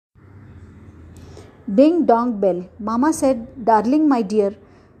Ding dong bell. Mama said, "Darling, my dear."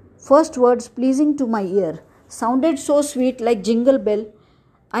 First words pleasing to my ear. Sounded so sweet like jingle bell.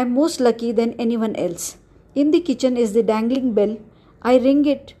 I'm most lucky than anyone else. In the kitchen is the dangling bell. I ring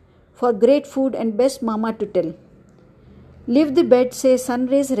it for great food and best mama to tell. Leave the bed, say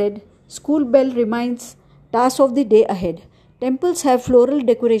sunrays red. School bell reminds task of the day ahead. Temples have floral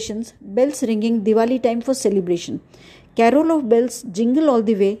decorations, bells ringing Diwali time for celebration. Carol of bells jingle all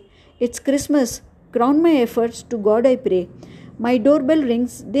the way. It's Christmas. Crown my efforts, to God I pray. My doorbell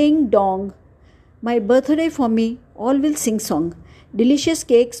rings, ding dong. My birthday for me, all will sing song. Delicious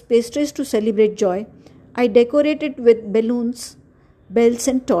cakes, pastries to celebrate joy. I decorate it with balloons, bells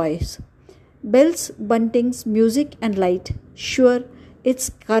and toys. Bells, buntings, music and light. Sure,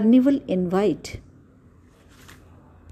 it's carnival invite.